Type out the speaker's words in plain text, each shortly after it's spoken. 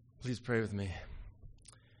Please pray with me.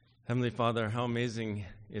 Heavenly Father, how amazing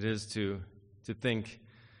it is to think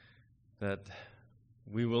that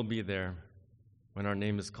we will be there when our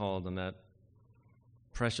name is called on that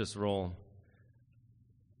precious roll.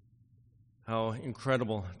 How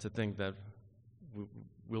incredible to think that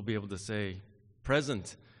we'll be able to say,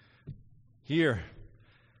 present, here.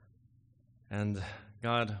 And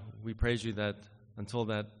God, we praise you that until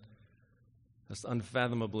that just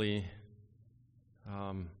unfathomably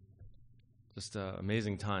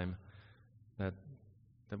amazing time that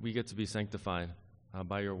we get to be sanctified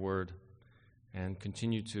by your word and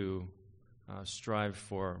continue to strive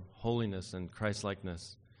for holiness and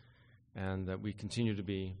Christ-likeness, and that we continue to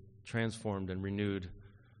be transformed and renewed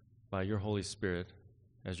by your Holy Spirit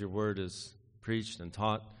as your word is preached and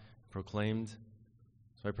taught, proclaimed.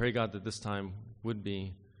 So I pray, God, that this time would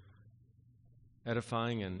be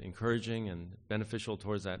edifying and encouraging and beneficial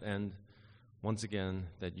towards that end. Once again,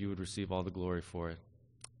 that you would receive all the glory for it.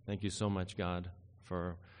 Thank you so much, God,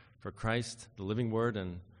 for Christ, the living word,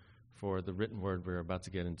 and for the written word we're about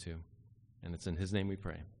to get into. And it's in his name we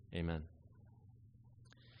pray. Amen.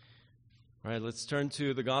 All right, let's turn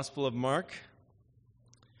to the Gospel of Mark.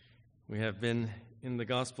 We have been in the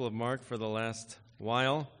Gospel of Mark for the last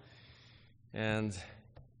while, and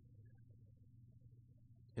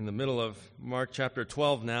in the middle of Mark chapter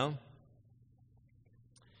 12 now.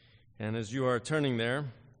 And as you are turning there,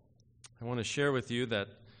 I want to share with you that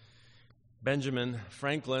Benjamin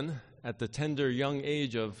Franklin, at the tender young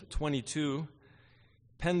age of 22,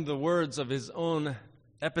 penned the words of his own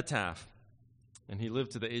epitaph. And he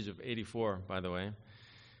lived to the age of 84, by the way.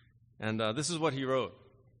 And this is what he wrote.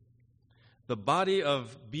 The body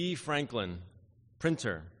of B. Franklin,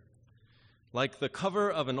 printer, like the cover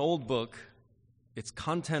of an old book, its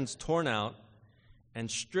contents torn out and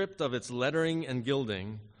stripped of its lettering and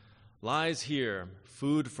gilding, lies here,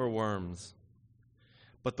 food for worms.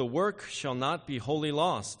 But the work shall not be wholly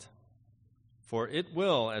lost, for it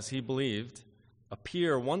will, as he believed,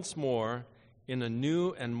 appear once more in a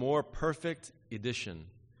new and more perfect edition,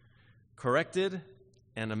 corrected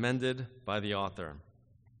and amended by the author.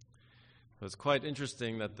 It was quite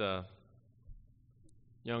interesting that the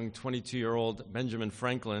young 22-year-old Benjamin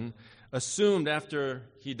Franklin assumed after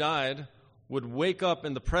he died would wake up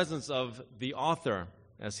in the presence of the author,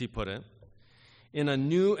 as he put it, in a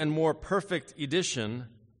new and more perfect edition,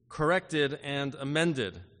 corrected and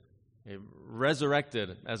amended,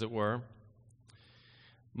 resurrected, as it were.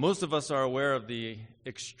 Most of us are aware of the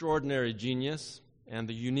extraordinary genius and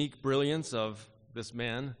the unique brilliance of this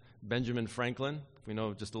man, Benjamin Franklin. We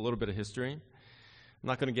know just a little bit of history. I'm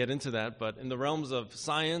not going to get into that, but in the realms of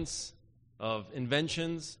science, of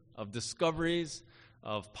inventions, of discoveries,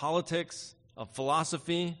 of politics, of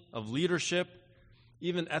philosophy, of leadership,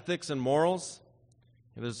 even ethics and morals,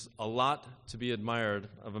 there's a lot to be admired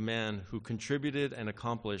of a man who contributed and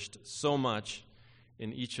accomplished so much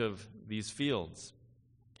in each of these fields.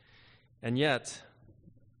 And yet,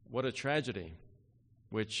 what a tragedy,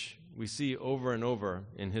 which we see over and over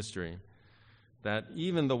in history, that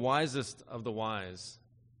even the wisest of the wise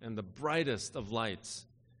and the brightest of lights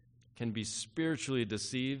can be spiritually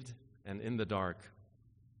deceived and in the dark.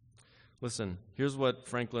 Listen, here's what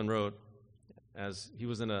Franklin wrote as he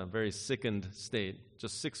was in a very sickened state,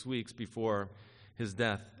 just 6 weeks before his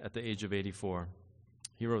death at the age of 84.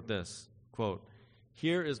 He wrote this, quote,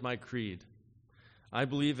 "Here is my creed. I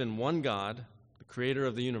believe in one God, the creator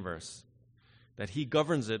of the universe, that he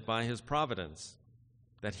governs it by his providence,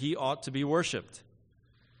 that he ought to be worshipped,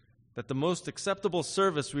 that the most acceptable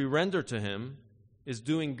service we render to him is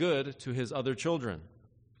doing good to his other children,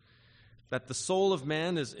 that the soul of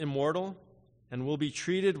man is immortal and will be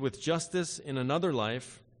treated with justice in another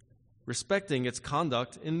life, respecting its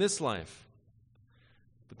conduct in this life."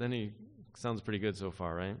 But then he sounds pretty good so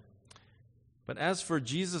far, right? "But as for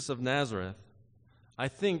Jesus of Nazareth, I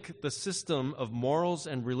think the system of morals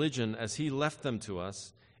and religion as he left them to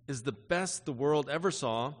us is the best the world ever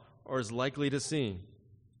saw or is likely to see.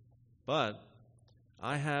 But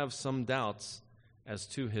I have some doubts as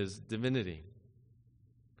to his divinity.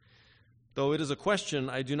 Though it is a question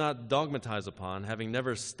I do not dogmatize upon, having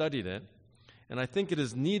never studied it, and I think it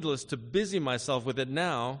is needless to busy myself with it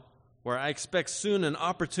now, where I expect soon an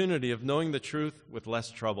opportunity of knowing the truth with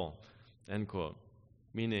less trouble." End quote.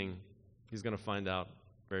 Meaning, he's going to find out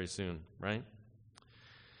very soon, right?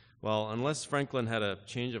 Well, unless Franklin had a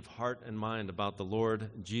change of heart and mind about the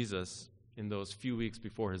Lord Jesus in those few weeks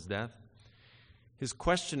before his death, his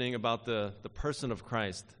questioning about the person of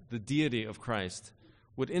Christ, the deity of Christ,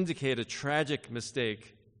 would indicate a tragic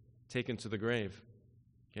mistake taken to the grave,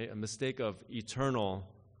 okay? A mistake of eternal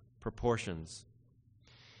proportions.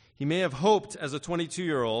 He may have hoped as a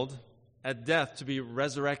 22-year-old at death to be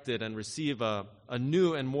resurrected and receive a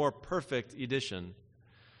new and more perfect edition,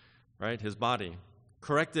 right? His body,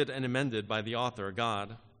 corrected and amended by the author,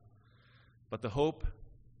 God. But the hope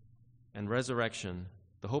and resurrection,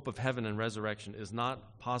 the hope of heaven and resurrection is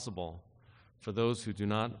not possible for those who do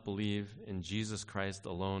not believe in Jesus Christ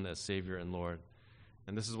alone as Savior and Lord.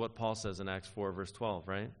 And this is what Paul says in Acts 4, verse 12,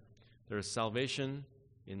 right? There is salvation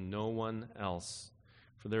in no one else,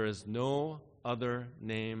 for there is no other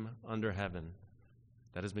name under heaven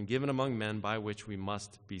that has been given among men by which we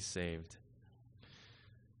must be saved.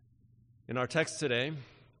 In our text today,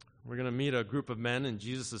 we're going to meet a group of men in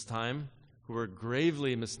Jesus' time who were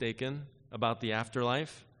gravely mistaken about the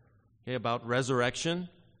afterlife, about resurrection.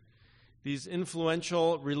 These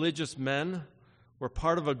influential religious men were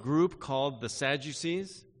part of a group called the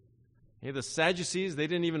Sadducees. The Sadducees, they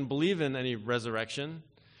didn't even believe in any resurrection,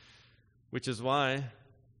 which is why,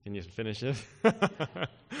 can you finish it?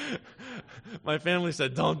 My family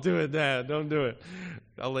said, don't do it, Dad, don't do it.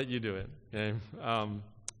 I'll let you do it, okay?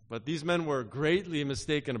 But these men were greatly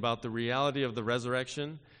mistaken about the reality of the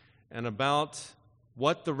resurrection and about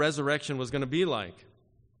what the resurrection was going to be like.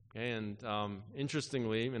 Okay? And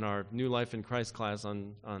interestingly, in our New Life in Christ class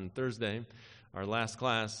on Thursday, our last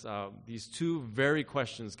class, these two very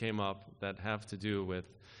questions came up that have to do with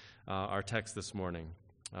our text this morning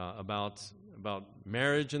about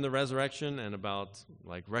marriage in the resurrection and about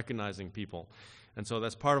like recognizing people. And so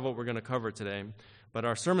that's part of what we're going to cover today. But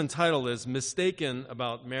our sermon title is Mistaken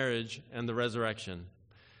About Marriage and the Resurrection.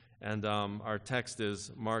 And our text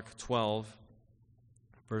is Mark 12,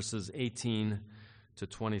 verses 18 to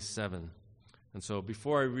 27. And so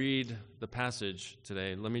before I read the passage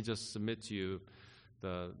today, let me just submit to you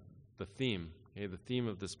the theme. Okay? The theme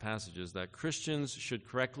of this passage is that Christians should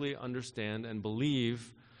correctly understand and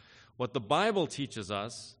believe what the Bible teaches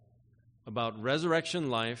us about resurrection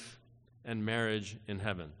life and marriage in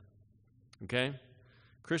heaven. Okay?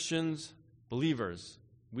 Christians, believers,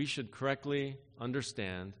 we should correctly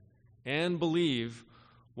understand and believe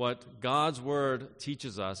what God's Word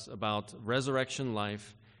teaches us about resurrection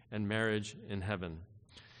life and marriage in heaven.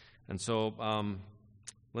 And so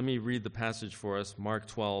let me read the passage for us, Mark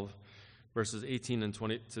 12, verses 18 and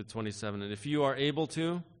 20 to 27. And if you are able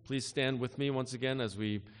to, please stand with me once again as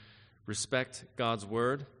we respect God's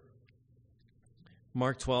Word.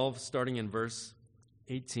 Mark 12, starting in verse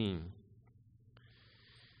 18.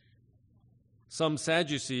 Some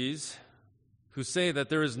Sadducees, who say that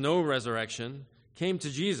there is no resurrection, came to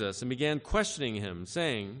Jesus and began questioning him,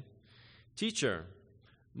 saying, "Teacher,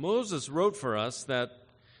 Moses wrote for us that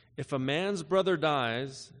if a man's brother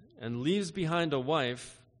dies and leaves behind a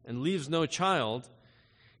wife and leaves no child,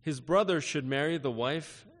 his brother should marry the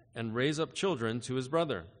wife and raise up children to his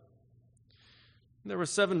brother. There were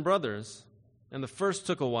 7 brothers, and the first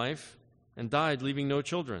took a wife and died, leaving no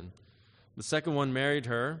children. The second one married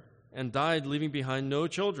her and died, leaving behind no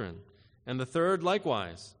children, and the third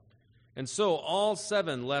likewise. And so all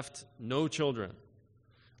 7 left no children.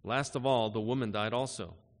 Last of all, the woman died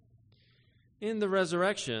also. In the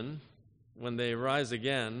resurrection, when they rise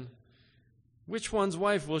again, which one's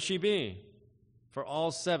wife will she be? For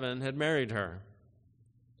all 7 had married her."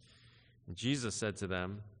 And Jesus said to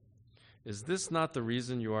them, "Is this not the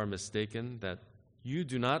reason you are mistaken, that you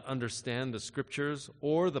do not understand the Scriptures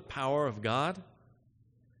or the power of God?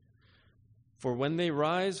 For when they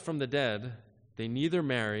rise from the dead, they neither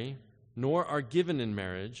marry nor are given in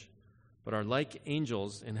marriage, but are like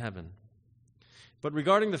angels in heaven. But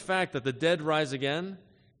regarding the fact that the dead rise again,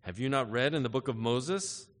 have you not read in the book of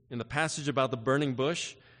Moses, in the passage about the burning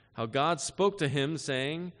bush, how God spoke to him,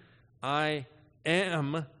 saying, 'I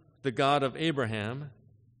am the God of Abraham,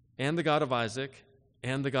 and the God of Isaac,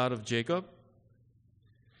 and the God of Jacob'?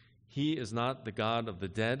 He is not the God of the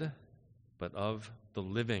dead, but of the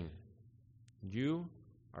living. You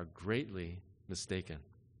are greatly mistaken."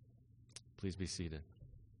 Please be seated.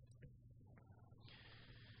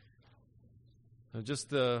 Now,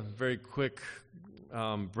 just a very quick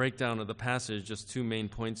breakdown of the passage, just 2 main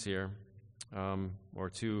points here,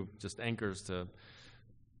 or 2 just anchors to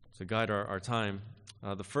guide our time.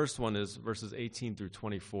 The first one is verses 18 through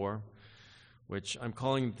 24, which I'm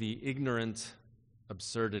calling the ignorant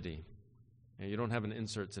absurdity. And you don't have an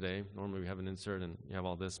insert today. Normally we have an insert and you have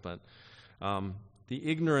all this, but the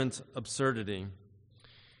ignorant absurdity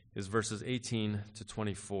is verses 18 to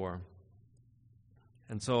 24.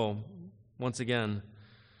 And so, once again,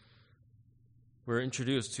 we're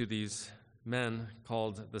introduced to these men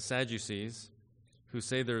called the Sadducees who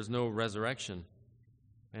say there is no resurrection.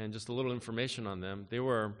 And just a little information on them. They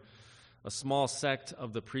were a small sect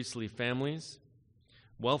of the priestly families.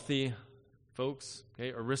 wealthy folks,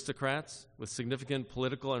 aristocrats with significant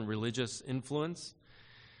political and religious influence.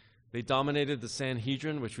 They dominated the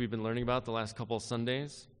Sanhedrin, which we've been learning about the last couple of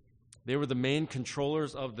Sundays. They were the main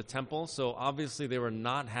controllers of the temple, so obviously they were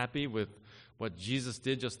not happy with what Jesus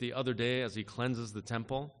did just the other day as he cleanses the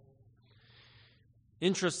temple.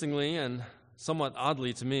 Interestingly, and somewhat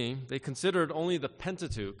oddly to me, they considered only the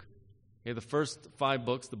Pentateuch, the first 5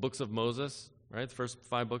 books, the books of Moses, right, the first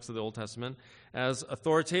 5 books of the Old Testament, as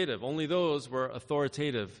authoritative. Only those were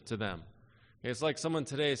authoritative to them. It's like someone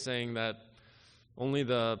today saying that only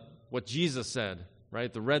what Jesus said,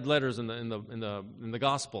 right, the red letters in the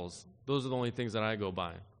Gospels, those are the only things that I go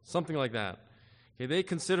by. Something like that. They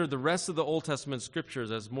considered the rest of the Old Testament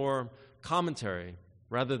scriptures as more commentary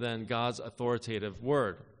rather than God's authoritative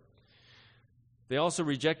word. They also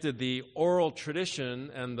rejected the oral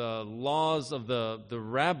tradition and the laws of the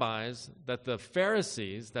rabbis that the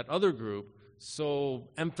Pharisees, that other group, so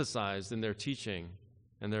emphasized in their teaching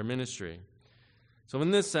and their ministry. So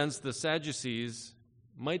in this sense, the Sadducees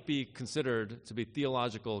might be considered to be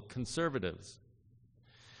theological conservatives.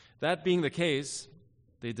 That being the case,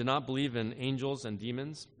 they did not believe in angels and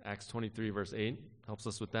demons. Acts 23, verse 8 helps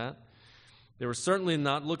us with that. They were certainly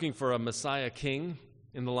not looking for a Messiah king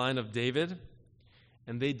in the line of David,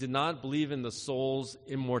 and they did not believe in the soul's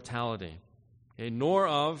immortality, nor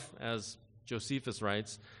of, as Josephus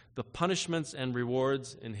writes, the punishments and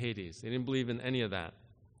rewards in Hades. They didn't believe in any of that.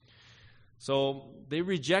 So they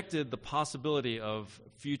rejected the possibility of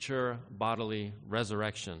future bodily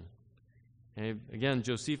resurrection. Again,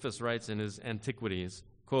 Josephus writes in his Antiquities,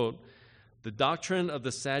 quote, "The doctrine of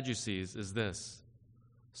the Sadducees is this: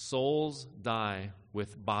 souls die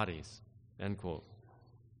with bodies," end quote.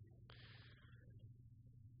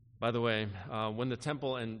 By the way, when the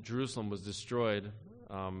temple in Jerusalem was destroyed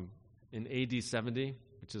in AD 70,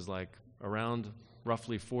 which is like around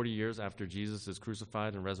roughly 40 years after Jesus is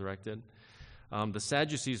crucified and resurrected, the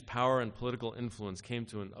Sadducees' power and political influence came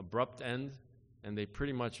to an abrupt end, and they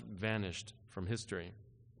pretty much vanished from history.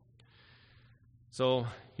 So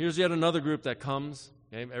here's yet another group that comes,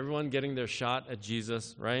 everyone getting their shot at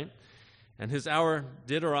Jesus, right? And his hour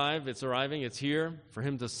did arrive, it's arriving, it's here for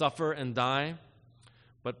him to suffer and die.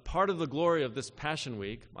 But part of the glory of this Passion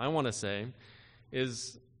Week, I want to say,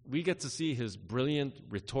 is we get to see his brilliant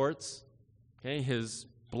retorts, his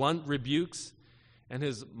blunt rebukes, and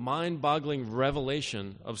his mind-boggling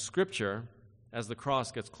revelation of Scripture as the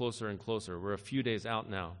cross gets closer and closer. We're a few days out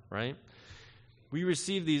now, right? We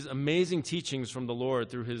receive these amazing teachings from the Lord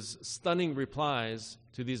through his stunning replies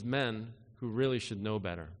to these men who really should know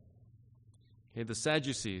better. The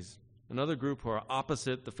Sadducees, another group who are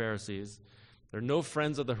opposite the Pharisees. They're no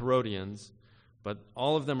friends of the Herodians, but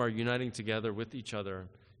all of them are uniting together with each other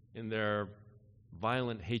in their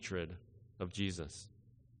violent hatred of Jesus.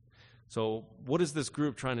 So what is this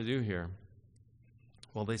group trying to do here?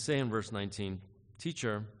 Well, they say in verse 19,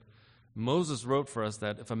 "Teacher, Moses wrote for us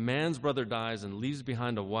that if a man's brother dies and leaves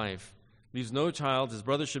behind a wife, leaves no child, his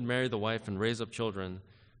brother should marry the wife and raise up children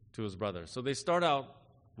to his brother." So they start out,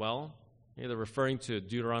 they're referring to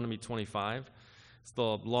Deuteronomy 25. It's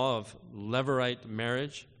the law of Levirate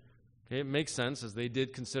marriage. It makes sense, as they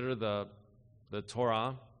did consider the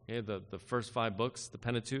Torah, the first 5 books, the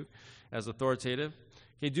Pentateuch, as authoritative.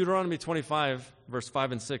 Deuteronomy 25, verse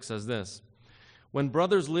 5 and 6 says this: "When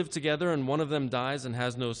brothers live together and one of them dies and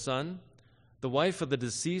has no son, the wife of the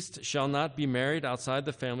deceased shall not be married outside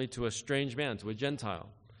the family to a strange man, to a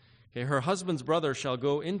Gentile. Her husband's brother shall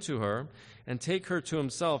go into her and take her to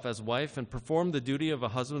himself as wife and perform the duty of a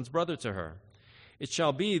husband's brother to her. It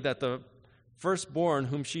shall be that the firstborn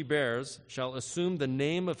whom she bears shall assume the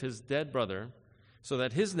name of his dead brother, so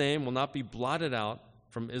that his name will not be blotted out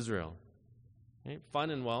from Israel."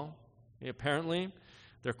 Fine and well. Apparently,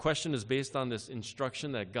 their question is based on this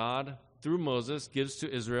instruction that God, through Moses, gives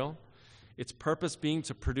to Israel, its purpose being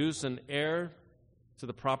to produce an heir to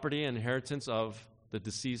the property and inheritance of the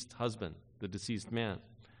deceased husband, the deceased man.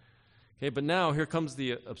 But now, here comes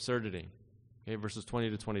the absurdity. Verses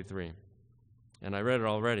 20 to 23. And I read it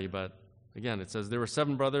already, but again, it says, "There were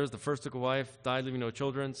 7 brothers. The first took a wife, died leaving no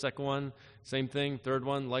children. Second one, same thing. Third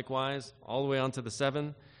one, likewise, all the way on to the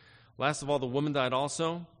 7. Last of all, the woman died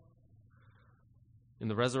also. In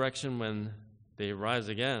the resurrection, when they rise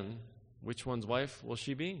again, which one's wife will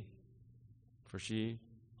she be? For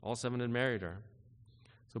all 7 had married her."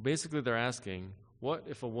 So basically they're asking, what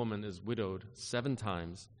if a woman is widowed 7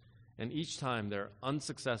 times, and each time they're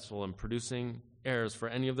unsuccessful in producing heirs for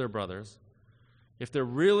any of their brothers? If there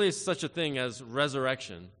really is such a thing as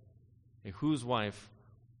resurrection, whose wife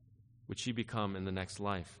would she become in the next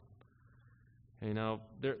life? Okay, now,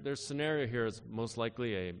 their scenario here is most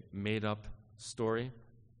likely a made-up story,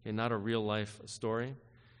 okay, not a real-life story.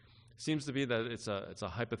 Seems to be that it's a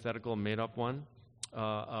hypothetical, made-up one,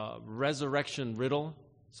 a resurrection riddle,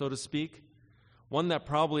 so to speak, one that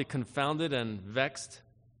probably confounded and vexed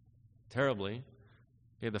terribly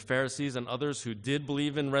the Pharisees and others who did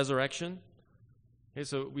believe in resurrection. Okay,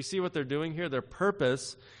 so we see what they're doing here. Their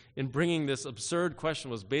purpose in bringing this absurd question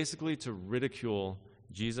was basically to ridicule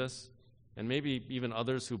Jesus and maybe even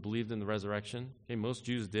others who believed in the resurrection. Okay, most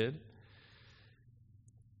Jews did.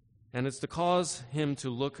 And it's to cause him to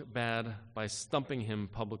look bad by stumping him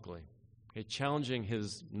publicly, okay, challenging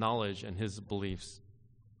his knowledge and his beliefs.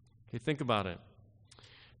 Okay, think about it.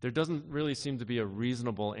 There doesn't really seem to be a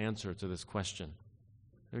reasonable answer to this question,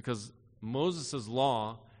 because Moses'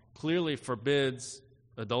 law clearly forbids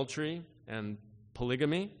adultery and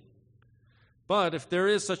polygamy. But if there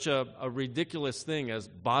is such a ridiculous thing as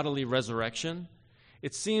bodily resurrection,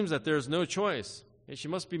 it seems that there's no choice. She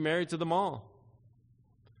must be married to them all.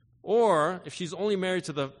 Or if she's only married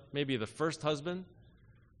to maybe the first husband,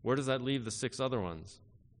 where does that leave the 6 other ones?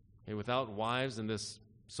 Okay, without wives in this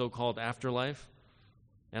so-called afterlife,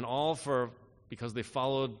 and all because they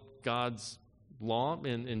followed God's law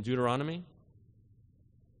in Deuteronomy?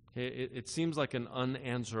 Okay, it seems like an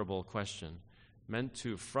unanswerable question, meant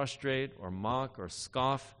to frustrate or mock or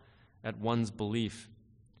scoff at one's belief.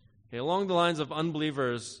 Okay, along the lines of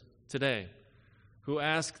unbelievers today who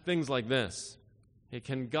ask things like this: hey,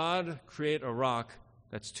 can God create a rock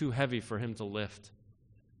that's too heavy for him to lift?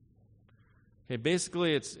 Okay,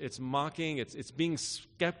 basically, it's mocking, it's being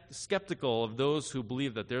skeptical of those who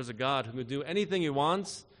believe that there's a God who can do anything he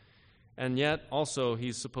wants, and yet also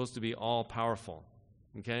he's supposed to be all-powerful.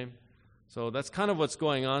 Okay? So that's kind of what's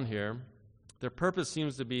going on here. Their purpose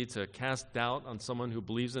seems to be to cast doubt on someone who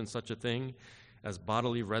believes in such a thing as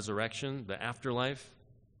bodily resurrection, the afterlife,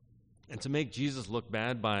 and to make Jesus look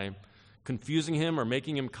bad by confusing him or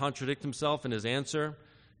making him contradict himself in his answer,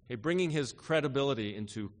 bringing his credibility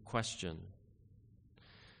into question.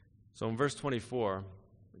 So in verse 24,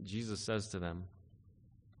 Jesus says to them,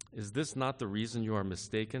 "Is this not the reason you are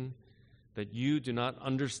mistaken, that you do not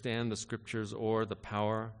understand the Scriptures or the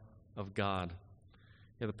power of God?"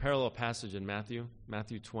 The parallel passage in Matthew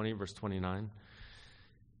 20, verse 29.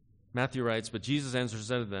 Matthew writes, "But Jesus answered and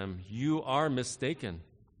said to them, you are mistaken,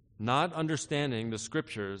 not understanding the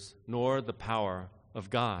Scriptures nor the power of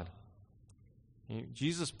God."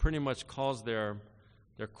 Jesus pretty much calls their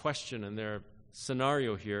question and their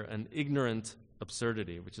scenario here an ignorant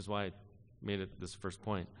absurdity, which is why I made it this first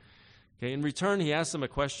point. Okay, in return, he asks them a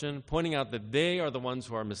question, pointing out that they are the ones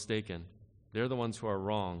who are mistaken. They're the ones who are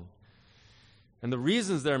wrong. And the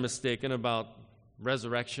reasons they're mistaken about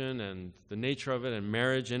resurrection and the nature of it and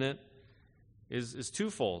marriage in it is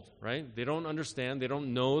twofold, right? They don't understand, they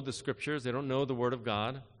don't know the Scriptures, they don't know the Word of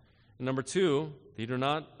God. And number 2, they do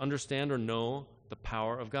not understand or know the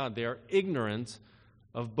power of God. They are ignorant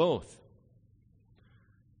of both.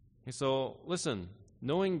 Okay, so listen,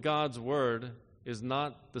 knowing God's Word is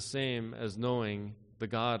not the same as knowing the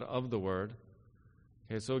God of the Word.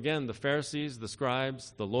 Okay, so again, the Pharisees, the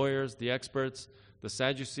scribes, the lawyers, the experts, the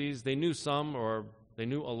Sadducees, they knew some or they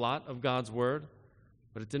knew a lot of God's Word,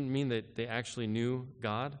 but it didn't mean that they actually knew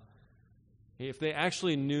God. If they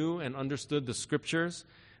actually knew and understood the Scriptures,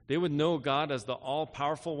 they would know God as the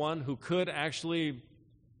all-powerful one who could actually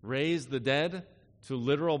raise the dead to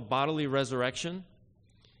literal bodily resurrection.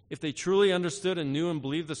 If they truly understood and knew and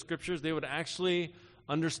believed the Scriptures, they would actually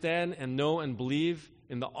understand and know and believe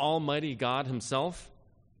in the Almighty God himself.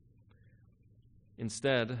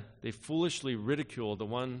 Instead, they foolishly ridiculed the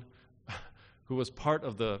one who was part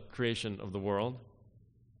of the creation of the world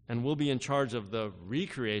and will be in charge of the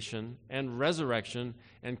recreation and resurrection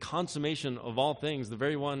and consummation of all things, the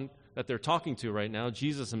very one that they're talking to right now,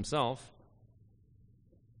 Jesus himself.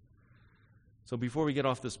 So before we get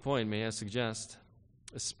off this point, may I suggest,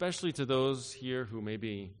 especially to those here who may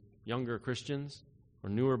be younger Christians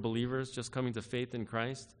or newer believers just coming to faith in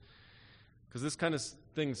Christ, because this kind of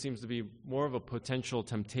thing seems to be more of a potential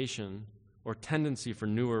temptation or tendency for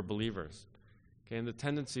newer believers. Okay, and the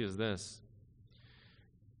tendency is this: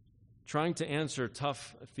 trying to answer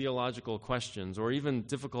tough theological questions or even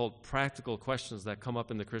difficult practical questions that come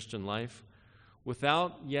up in the Christian life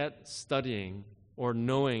without yet studying or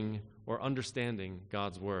knowing or understanding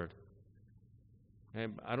God's Word.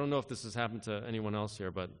 Okay, I don't know if this has happened to anyone else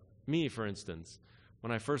here, but me, for instance,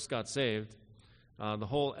 when I first got saved, the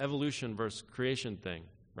whole evolution versus creation thing,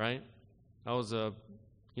 right? I was a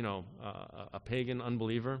pagan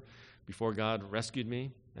unbeliever before God rescued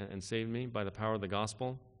me and saved me by the power of the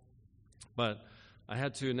gospel. But I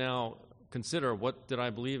had to now consider, what did I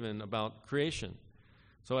believe in about creation?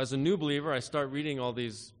 So as a new believer, I start reading all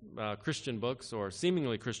these Christian books or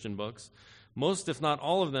seemingly Christian books. Most, if not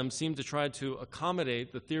all of them, seem to try to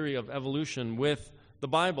accommodate the theory of evolution with the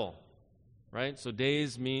Bible, right? So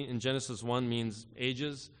days in Genesis 1 means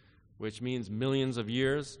ages, which means millions of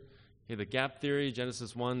years. Okay, the gap theory,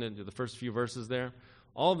 Genesis 1, and the first few verses there,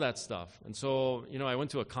 all of that stuff. And so, I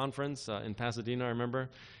went to a conference in Pasadena, I remember,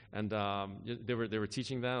 and they were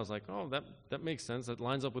teaching that. I was like, oh, that makes sense. That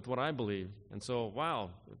lines up with what I believe. And so, wow,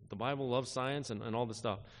 the Bible loves science and all this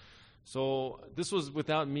stuff. So this was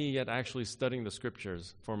without me yet actually studying the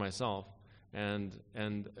Scriptures for myself and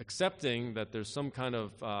accepting that there's some kind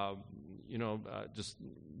of, just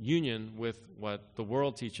union with what the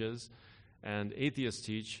world teaches and atheists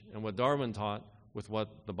teach and what Darwin taught with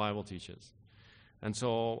what the Bible teaches. And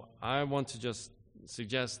so I want to just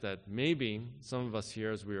suggest that maybe some of us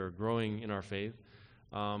here, as we are growing in our faith,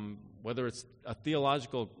 whether it's a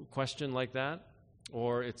theological question like that,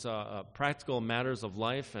 or it's a practical matters of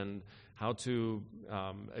life and how to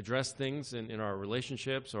address things in our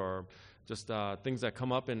relationships or just things that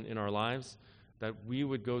come up in our lives, that we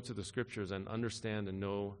would go to the Scriptures and understand and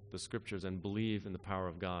know the Scriptures and believe in the power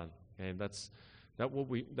of God. Okay? That's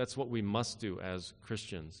what we must do as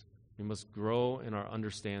Christians. We must grow in our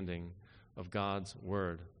understanding of God's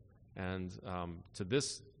Word and to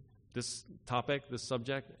this topic, this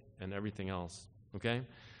subject, and everything else. Okay?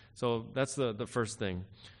 So that's the first thing.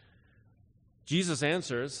 Jesus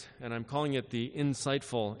answers, and I'm calling it the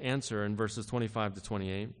insightful answer in verses 25 to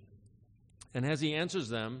 28. And as he answers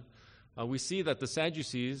them, we see that the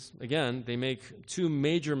Sadducees, again, they make two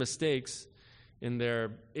major mistakes in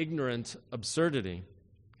their ignorant absurdity.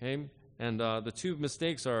 Okay? And the two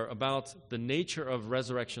mistakes are about the nature of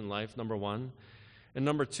resurrection life, number one, and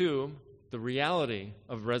number two, the reality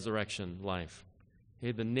of resurrection life.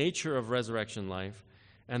 Okay? The nature of resurrection life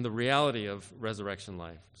and the reality of resurrection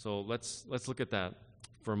life. So let's look at that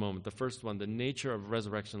for a moment. The first one, the nature of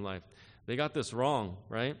resurrection life. They got this wrong,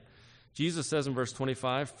 right? Jesus says in verse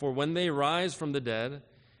 25, "For when they rise from the dead,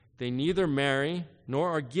 they neither marry nor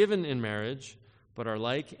are given in marriage, but are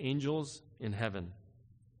like angels in heaven."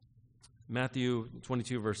 Matthew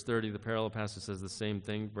 22, verse 30, the parallel passage says the same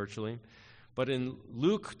thing virtually. But in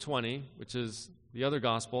Luke 20, which is the other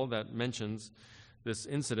gospel that mentions this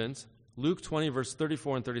incident, Luke 20, verse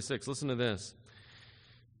 34 and 36, listen to this.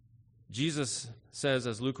 Jesus says,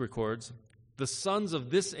 as Luke records, "The sons of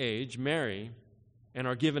this age marry and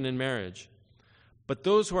are given in marriage. But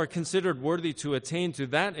those who are considered worthy to attain to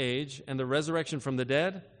that age and the resurrection from the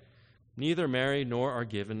dead, neither marry nor are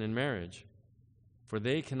given in marriage. For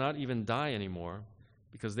they cannot even die anymore,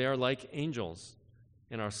 because they are like angels,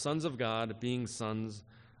 and are sons of God, being sons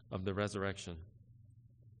of the resurrection."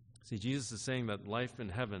 See, Jesus is saying that life in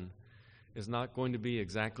heaven is not going to be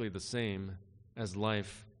exactly the same as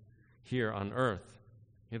life here on earth.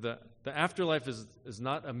 The afterlife is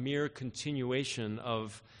not a mere continuation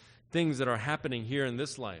of things that are happening here in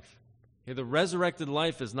this life. The resurrected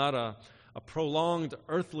life is not a prolonged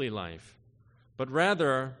earthly life, but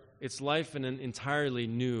rather it's life in an entirely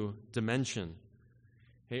new dimension.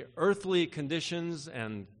 Earthly conditions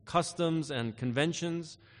and customs and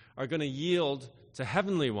conventions are going to yield to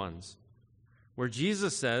heavenly ones, where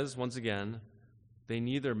Jesus says, once again, they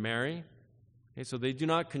neither marry, so they do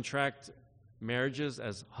not contract marriages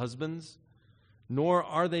as husbands, nor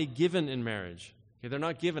are they given in marriage. They're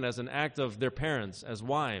not given as an act of their parents, as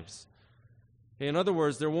wives. In other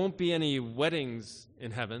words, there won't be any weddings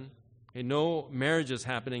in heaven. No marriages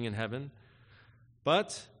happening in heaven.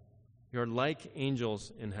 But you're like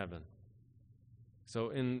angels in heaven.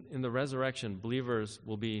 So in the resurrection, believers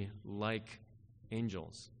will be like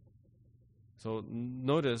angels. So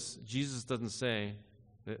notice, Jesus doesn't say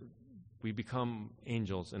that we become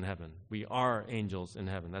angels in heaven. We are angels in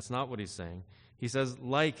heaven. That's not what he's saying. He says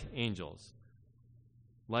like angels.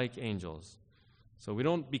 Like angels. So we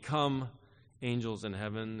don't become angels in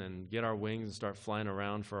heaven and get our wings and start flying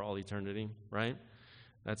around for all eternity, right?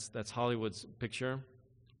 That's Hollywood's picture.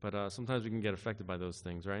 But sometimes we can get affected by those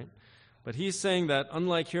things, right? But he's saying that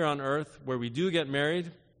unlike here on earth, where we do get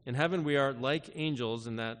married, in heaven we are like angels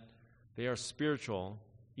in that they are spiritual,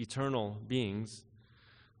 eternal beings.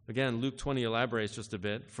 Again, Luke 20 elaborates just a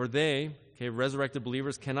bit. For they, resurrected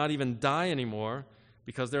believers, cannot even die anymore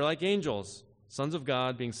because they're like angels, sons of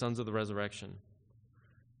God being sons of the resurrection.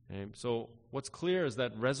 So what's clear is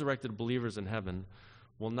that resurrected believers in heaven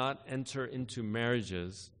will not enter into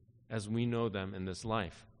marriages as we know them in this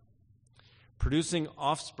life. Producing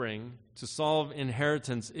offspring to solve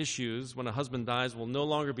inheritance issues when a husband dies will no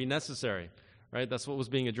longer be necessary, right? That's what was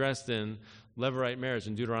being addressed in Levirate marriage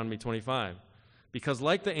in Deuteronomy 25. Because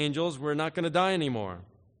like the angels, we're not going to die anymore.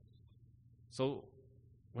 So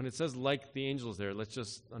when it says like the angels there, let's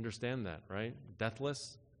just understand that, right?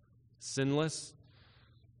 Deathless, sinless,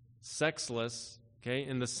 sexless, okay,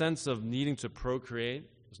 in the sense of needing to procreate.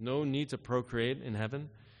 There's no need to procreate in heaven.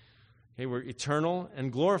 Okay, we're eternal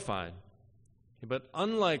and glorified. Okay, but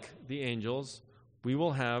unlike the angels, we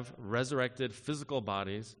will have resurrected physical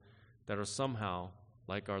bodies that are somehow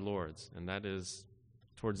like our Lord's, and that is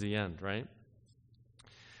towards the end, right?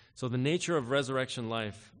 So the nature of resurrection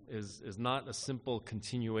life is not a simple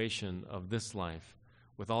continuation of this life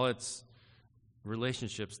with all its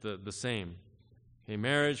relationships the same. Okay,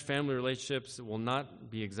 marriage, family relationships will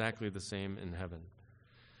not be exactly the same in heaven.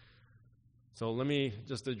 So let me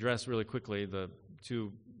just address really quickly the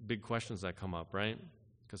two big questions that come up, right?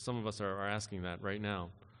 Because some of us are asking that right now.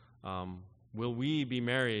 Will we be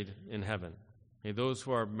married in heaven? Okay, those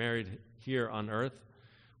who are married here on earth,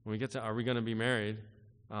 when we get to, are we going to be married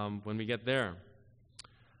when we get there?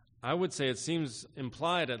 I would say it seems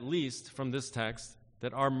implied, at least from this text,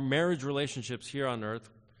 that our marriage relationships here on earth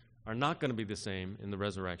are not going to be the same in the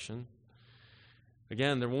resurrection.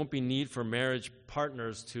 Again, there won't be need for marriage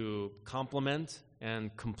partners to complement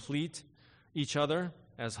and complete each other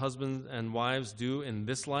as husbands and wives do in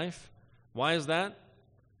this life. Why is that?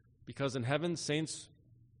 Because in heaven, saints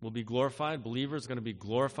will be glorified, believers are going to be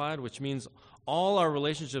glorified, which means all our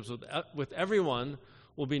relationships with everyone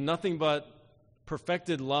will be nothing but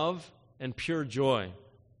perfected love and pure joy.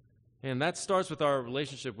 And that starts with our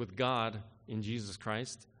relationship with God in Jesus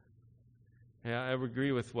Christ. Yeah, I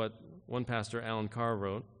agree with what one pastor, Alan Carr,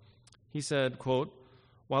 wrote. He said, quote,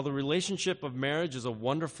 "While the relationship of marriage is a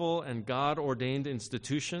wonderful and God-ordained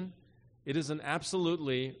institution, it is an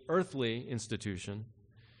absolutely earthly institution.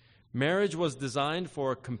 Marriage was designed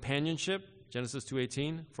for companionship, Genesis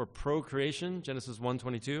 2:18, for procreation, Genesis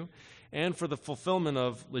 1:22, and for the fulfillment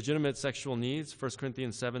of legitimate sexual needs, 1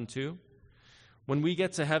 Corinthians 7:2. When we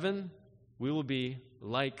get to heaven, we will be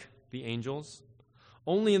like the angels,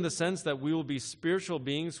 only in the sense that we will be spiritual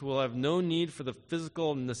beings who will have no need for the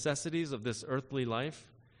physical necessities of this earthly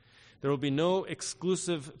life. There will be no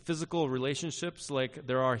exclusive physical relationships like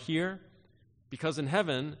there are here, because in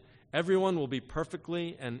heaven, everyone will be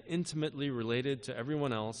perfectly and intimately related to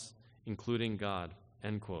everyone else, including God,"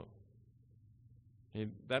 end quote.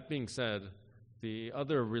 And that being said, the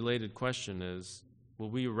other related question is, will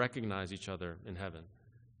we recognize each other in heaven?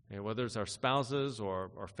 And whether it's our spouses or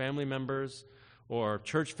our family members or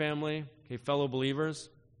church family, fellow believers.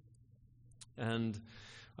 And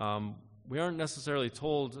we aren't necessarily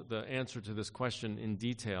told the answer to this question in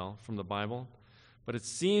detail from the Bible, but it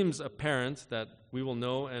seems apparent that we will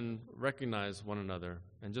know and recognize one another.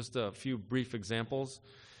 And just a few brief examples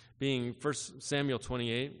being 1 Samuel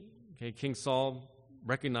 28, King Saul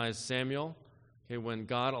recognized Samuel when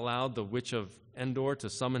God allowed the witch of Endor to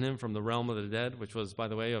summon him from the realm of the dead, which was, by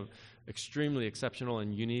the way, an extremely exceptional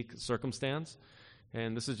and unique circumstance.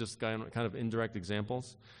 And this is just kind of indirect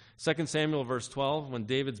examples. 2 Samuel verse 12, when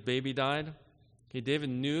David's baby died, David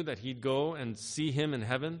knew that he'd go and see him in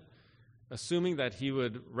heaven, assuming that he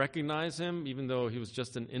would recognize him even though he was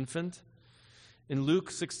just an infant. In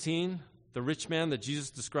Luke 16, the rich man that Jesus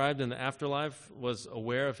described in the afterlife was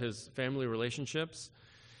aware of his family relationships.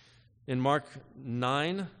 In Mark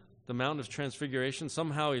 9, the Mount of Transfiguration,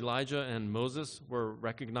 somehow Elijah and Moses were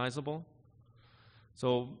recognizable.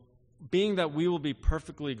 So, being that we will be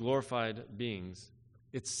perfectly glorified beings,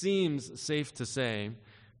 it seems safe to say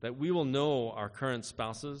that we will know our current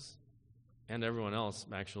spouses, and everyone else,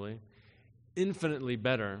 actually, infinitely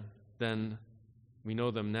better than we know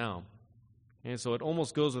them now. And so it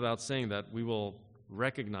almost goes without saying that we will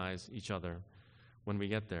recognize each other when we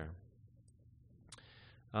get there.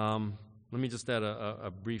 Let me just add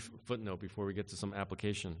a brief footnote before we get to some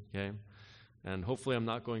application, okay? And hopefully I'm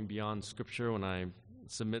not going beyond Scripture when I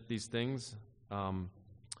submit these things.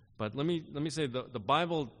 But let me say the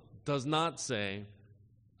Bible does not say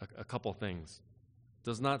a couple things.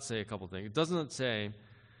 Does not say a couple things. It doesn't say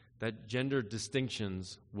that gender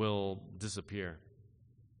distinctions will disappear.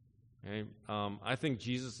 Okay? I think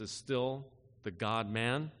Jesus is still the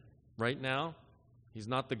God-man right now. He's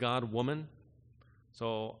not the God-woman.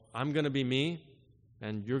 So I'm going to be me,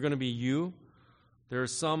 and you're going to be you. There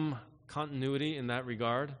is some continuity in that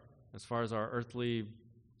regard as far as our earthly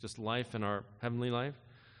just life and our heavenly life.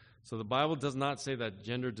 So the Bible does not say that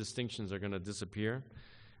gender distinctions are going to disappear.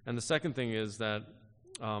 And the second thing is that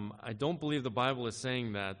I don't believe the Bible is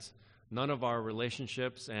saying that none of our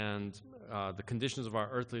relationships and the conditions of our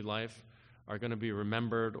earthly life are going to be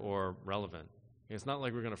remembered or relevant. It's not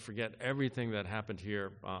like we're going to forget everything that happened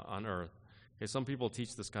here on earth. Okay, some people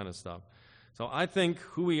teach this kind of stuff. So I think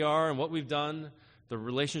who we are and what we've done, the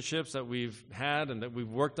relationships that we've had and that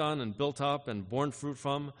we've worked on and built up and borne fruit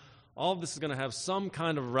from, all of this is going to have some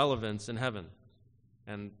kind of relevance in heaven.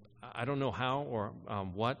 And I don't know how or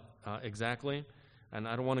what exactly, and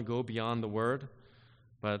I don't want to go beyond the word,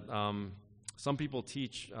 but some people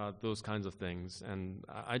teach those kinds of things, and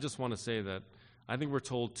I just want to say that I think we're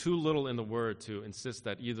told too little in the word to insist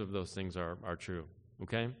that either of those things are true,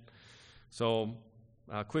 okay? So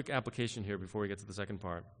quick application here before we get to the second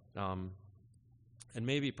part. And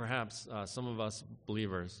maybe perhaps some of us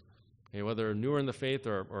believers, okay, whether newer in the faith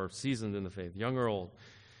or seasoned in the faith, young or old,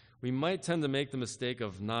 we might tend to make the mistake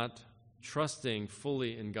of not trusting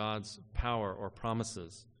fully in God's power or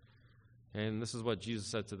promises. And this is what Jesus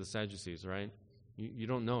said to the Sadducees, right? You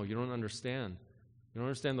don't know. You don't understand. You don't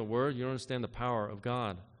understand the word. You don't understand the power of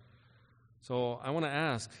God. So I want to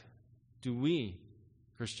ask, do we,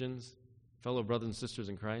 Christians, fellow brothers and sisters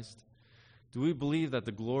in Christ, do we believe that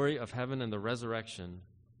the glory of heaven and the resurrection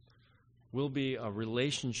will be a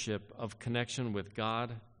relationship of connection with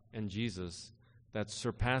God and Jesus that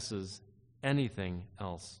surpasses anything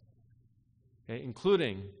else, okay,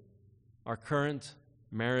 including our current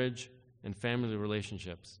marriage and family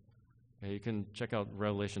relationships? Okay, you can check out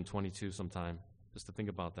Revelation 22 sometime just to think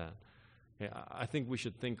about that. Okay, I think we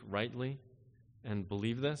should think rightly and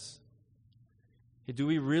believe this. Okay, do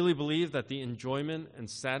we really believe that the enjoyment and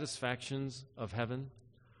satisfactions of heaven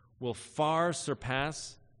will far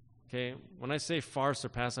surpass, okay, when I say far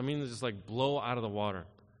surpass, I mean just like blow out of the water,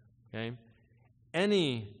 okay,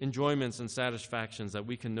 any enjoyments and satisfactions that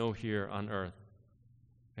we can know here on earth?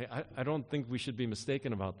 Okay, I don't think we should be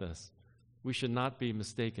mistaken about this. We should not be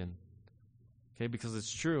mistaken, okay, because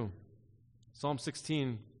it's true. Psalm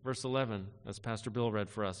 16, verse 11, as Pastor Bill read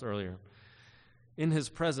for us earlier. In his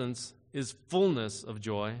presence is fullness of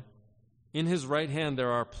joy. In his right hand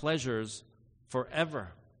there are pleasures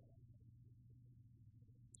forever.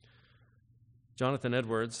 Jonathan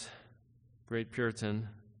Edwards, great Puritan,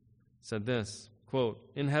 said this,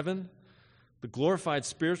 quote, "In heaven, the glorified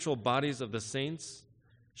spiritual bodies of the saints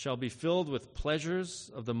shall be filled with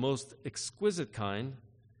pleasures of the most exquisite kind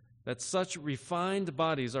that such refined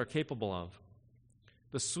bodies are capable of.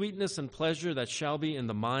 The sweetness and pleasure that shall be in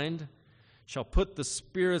the mind shall put the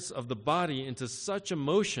spirits of the body into such a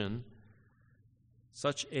motion,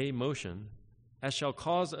 as shall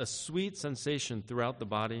cause a sweet sensation throughout the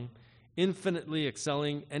body, infinitely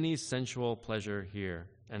excelling any sensual pleasure here,"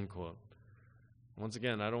 end quote. Once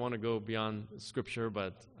again, I don't want to go beyond Scripture,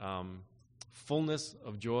 but fullness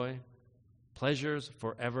of joy, pleasures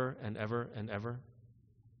forever and ever and ever.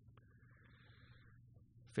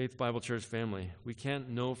 Faith Bible Church family, we can't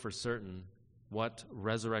know for certain what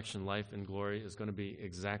resurrection life and glory is going to be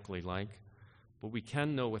exactly like, but we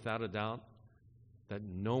can know without a doubt that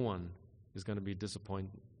no one is going to be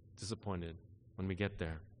disappointed when we get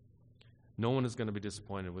there. No one is going to be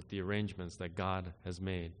disappointed with the arrangements that God has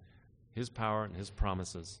made, His power and His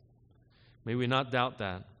promises. May we not doubt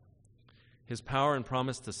that. His power and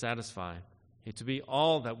promise to satisfy, to be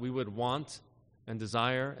all that we would want and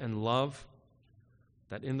desire and love,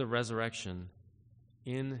 that in the resurrection,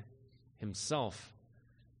 in Himself,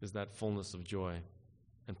 is that fullness of joy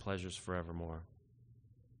and pleasures forevermore.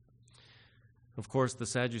 Of course, the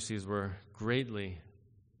Sadducees were greatly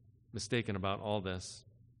mistaken about all this.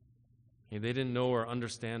 They didn't know or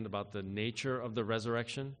understand about the nature of the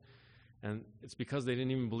resurrection, and it's because they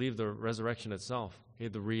didn't even believe the resurrection itself,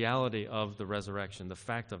 the reality of the resurrection, the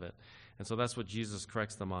fact of it. And so that's what Jesus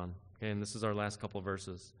corrects them on. And this is our last couple of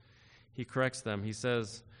verses. He corrects them. He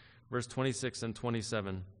says, verse 26 and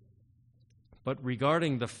 27, "But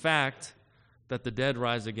regarding the fact that the dead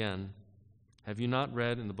rise again, have you not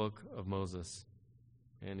read in the book of Moses?"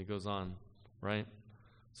 And he goes on, right?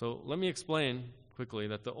 So let me explain quickly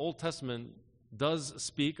that the Old Testament does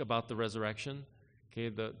speak about the resurrection,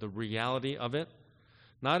 the reality of it.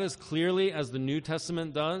 Not as clearly as the New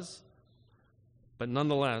Testament does, but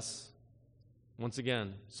nonetheless, once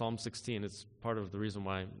again, Psalm 16, it's part of the reason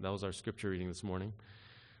why that was our scripture reading this morning.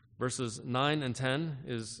 Verses 9 and 10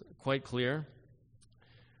 is quite clear.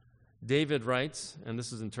 David writes, and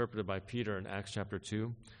this is interpreted by Peter in Acts chapter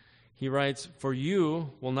 2, he writes, "For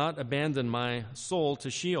you will not abandon my soul to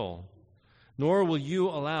Sheol, nor will you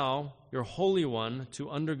allow your Holy One to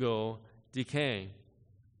undergo decay."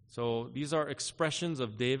 So these are expressions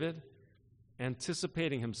of David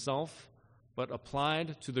anticipating himself, but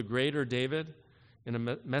applied to the greater David in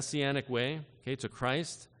a messianic way, to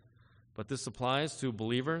Christ. But this applies to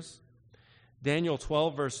believers. Daniel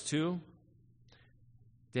 12, verse 2,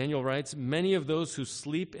 Daniel writes, "Many of those who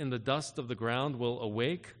sleep in the dust of the ground will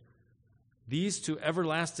awake, these to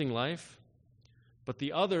everlasting life, but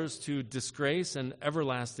the others to disgrace and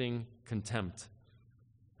everlasting contempt.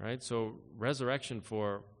 Right? So resurrection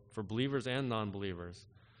for believers and non-believers,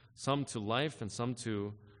 some to life and some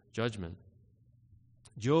to judgment.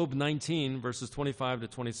 Job 19, verses 25 to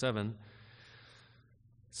 27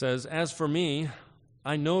 says, "As for me,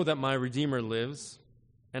 I know that my Redeemer lives,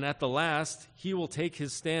 and at the last he will take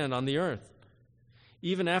his stand on the earth.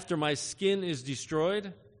 Even after my skin is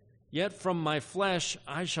destroyed, yet from my flesh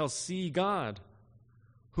I shall see God,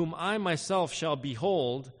 whom I myself shall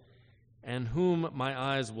behold, and whom my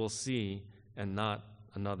eyes will see, and not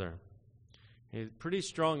another." Pretty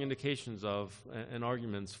strong indications of and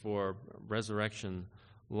arguments for resurrection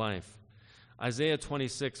life. Isaiah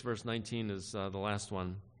 26, verse 19 is the last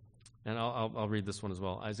one. And I'll read this one as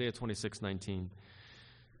well. Isaiah 26:19.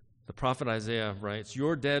 The prophet Isaiah writes,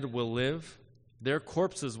 "Your dead will live, their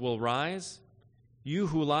corpses will rise. You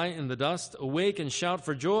who lie in the dust, awake and shout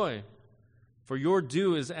for joy. For your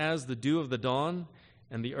dew is as the dew of the dawn,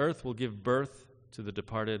 and the earth will give birth to the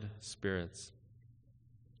departed spirits."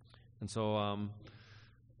 And so,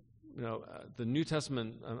 the New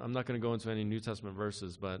Testament, I'm not going to go into any New Testament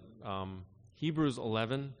verses, but Hebrews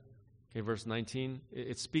 11, verse 19,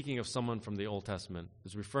 it's speaking of someone from the Old Testament.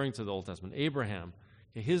 It's referring to the Old Testament. Abraham,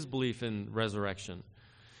 his belief in resurrection.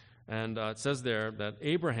 And it says there that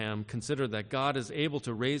Abraham considered that God is able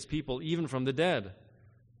to raise people even from the dead,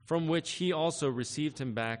 from which he also received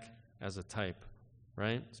him back as a type,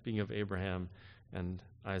 right? Speaking of Abraham and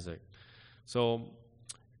Isaac. So,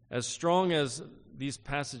 as strong as these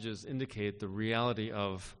passages indicate the reality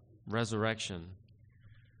of resurrection,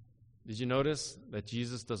 did you notice that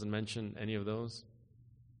Jesus doesn't mention any of those?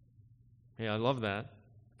 Hey, I love that,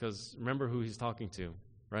 because remember who he's talking to,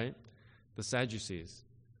 right? The Sadducees,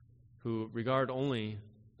 who regard only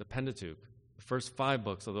the Pentateuch, the first 5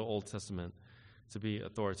 books of the Old Testament, to be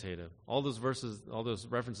authoritative. All those verses, all those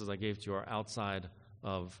references I gave to you are outside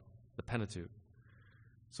of the Pentateuch.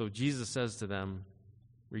 So Jesus says to them,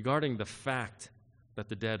 regarding the fact that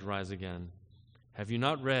the dead rise again, "Have you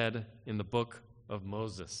not read in the book of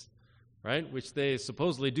Moses?" Right? Which they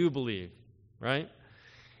supposedly do believe, right?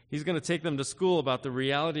 He's going to take them to school about the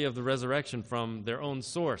reality of the resurrection from their own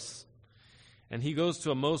source. And he goes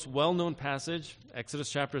to a most well-known passage,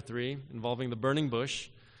 Exodus chapter 3, involving the burning bush,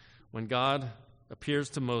 when God appears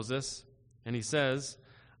to Moses, and he says,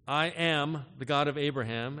 "I am the God of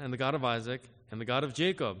Abraham and the God of Isaac and the God of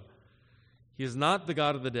Jacob." He is not the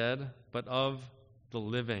God of the dead, but of the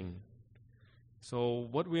living. So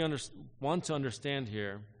what we want to understand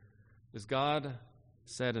here is God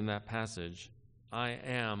said in that passage, "I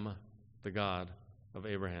am the God of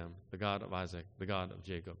Abraham, the God of Isaac, the God of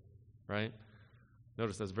Jacob," right?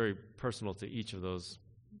 Notice that's very personal to each of those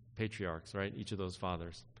patriarchs, right? Each of those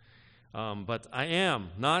fathers. But I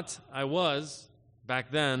am, not I was,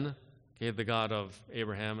 back then, the God of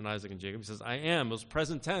Abraham and Isaac and Jacob. He says, I am. It was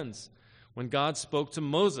present tense when God spoke to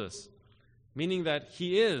Moses, meaning that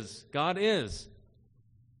he is, God is.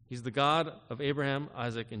 He's the God of Abraham,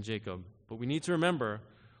 Isaac, and Jacob. But we need to remember,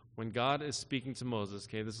 when God is speaking to Moses,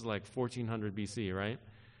 this is like 1400 BC, right?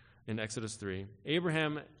 In Exodus 3.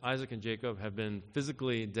 Abraham, Isaac, and Jacob have been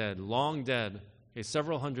physically dead, long dead,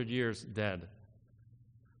 several hundred years dead.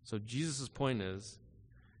 So Jesus' point is,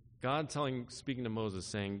 God speaking to Moses,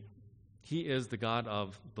 saying, he is the God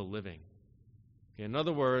of the living. In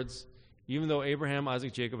other words, even though Abraham,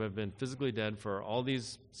 Isaac, Jacob have been physically dead for all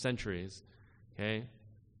these centuries,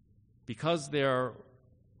 because they are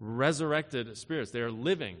resurrected spirits, they are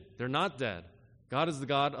living, they're not dead. God is the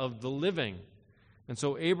God of the living. And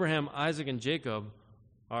so Abraham, Isaac, and Jacob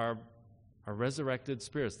are resurrected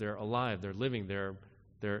spirits. They're alive, they're living,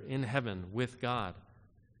 they're in heaven with God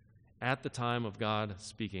at the time of God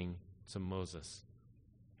speaking to Moses.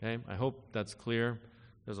 I hope that's clear.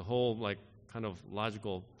 There's a whole kind of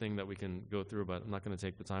logical thing that we can go through, but I'm not going to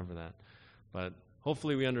take the time for that. But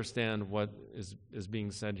hopefully we understand what is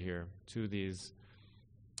being said here to these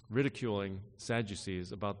ridiculing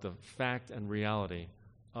Sadducees about the fact and reality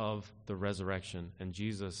of the resurrection, and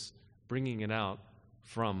Jesus bringing it out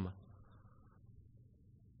from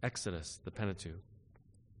Exodus, the Pentateuch.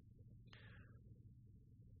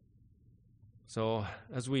 So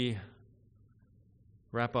as we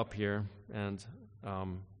wrap up here and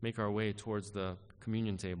make our way towards the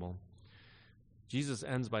communion table, Jesus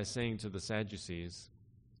ends by saying to the Sadducees,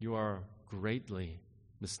 you are greatly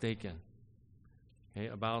mistaken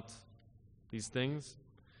about these things.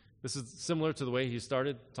 This is similar to the way he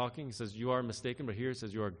started talking. He says, you are mistaken, but here he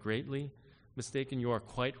says, you are greatly mistaken. You are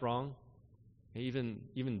quite wrong,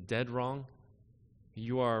 even dead wrong.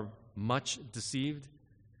 You are much deceived.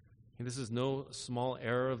 And this is no small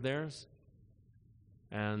error of theirs.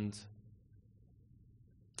 And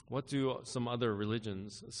what do some other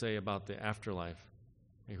religions say about the afterlife,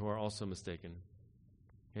 who are also mistaken?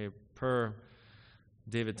 Per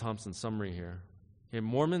David Thompson's summary here,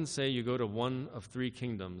 Mormons say you go to one of three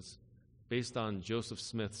kingdoms based on Joseph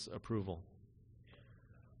Smith's approval.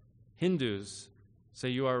 Hindus say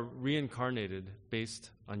you are reincarnated based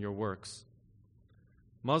on your works.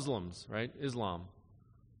 Muslims, right, Islam,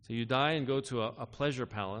 so you die and go to a pleasure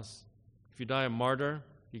palace. If you die a martyr,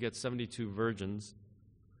 you get 72 virgins.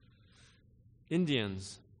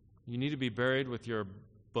 Indians, you need to be buried with your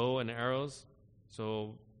bow and arrows,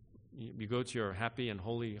 so you go to your happy and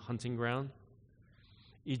holy hunting ground.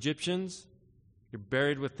 Egyptians, you're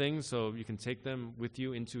buried with things so you can take them with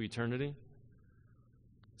you into eternity.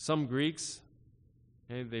 Some Greeks,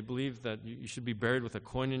 they believe that you should be buried with a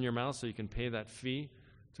coin in your mouth so you can pay that fee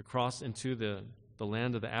to cross into the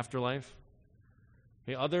land of the afterlife.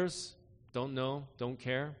 Others don't know, don't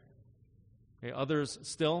care. Others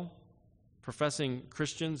still, professing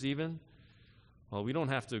Christians even, well, we don't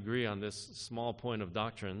have to agree on this small point of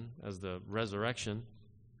doctrine as the resurrection.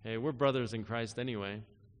 We're brothers in Christ anyway.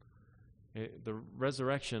 The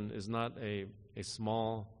resurrection is not a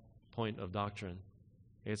small point of doctrine.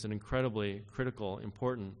 It's an incredibly critical,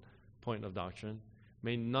 important point of doctrine.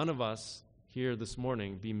 May none of us here this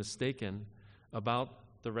morning be mistaken about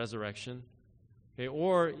the resurrection,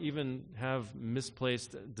 or even have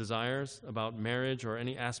misplaced desires about marriage or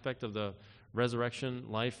any aspect of the resurrection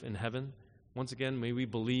life in heaven. Once again, may we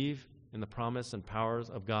believe in the promise and powers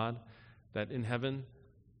of God that in heaven,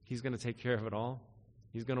 He's going to take care of it all.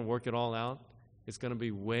 He's going to work it all out. It's going to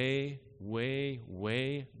be way, way,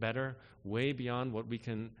 way better, way beyond what we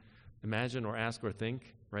can imagine or ask or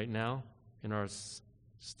think right now in our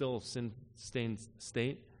still sin-stained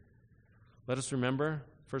state. Let us remember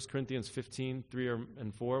 1 Corinthians 15, 3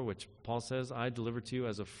 and 4, which Paul says, I delivered to you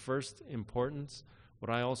as of first importance what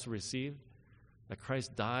I also received, that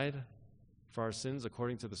Christ died for our sins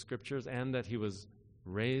according to the Scriptures, and that He was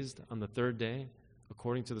raised on the third day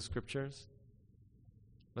according to the Scriptures.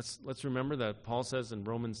 Let's remember that Paul says in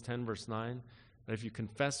Romans 10, verse 9, that if you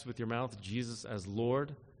confess with your mouth Jesus as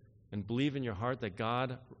Lord and believe in your heart that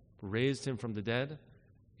God raised Him from the dead,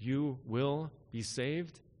 you will be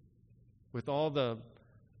saved with all the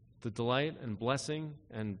delight and blessing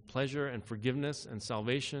and pleasure and forgiveness and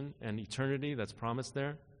salvation and eternity that's promised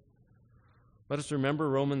there. Let us remember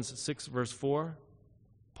Romans 6, verse 4,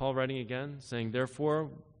 Paul writing again, saying, therefore,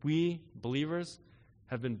 we believers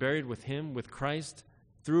have been buried with Him, with Christ,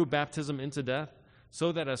 through baptism into death,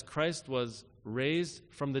 so that as Christ was raised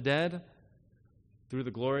from the dead through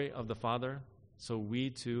the glory of the Father, so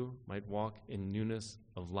we too might walk in newness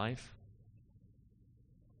of life.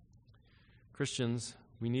 Christians,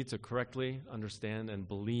 we need to correctly understand and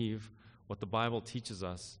believe what the Bible teaches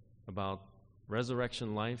us about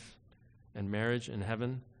resurrection life and marriage in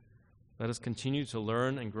heaven. Let us continue to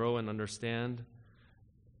learn and grow and understand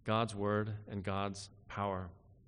God's Word and God's power.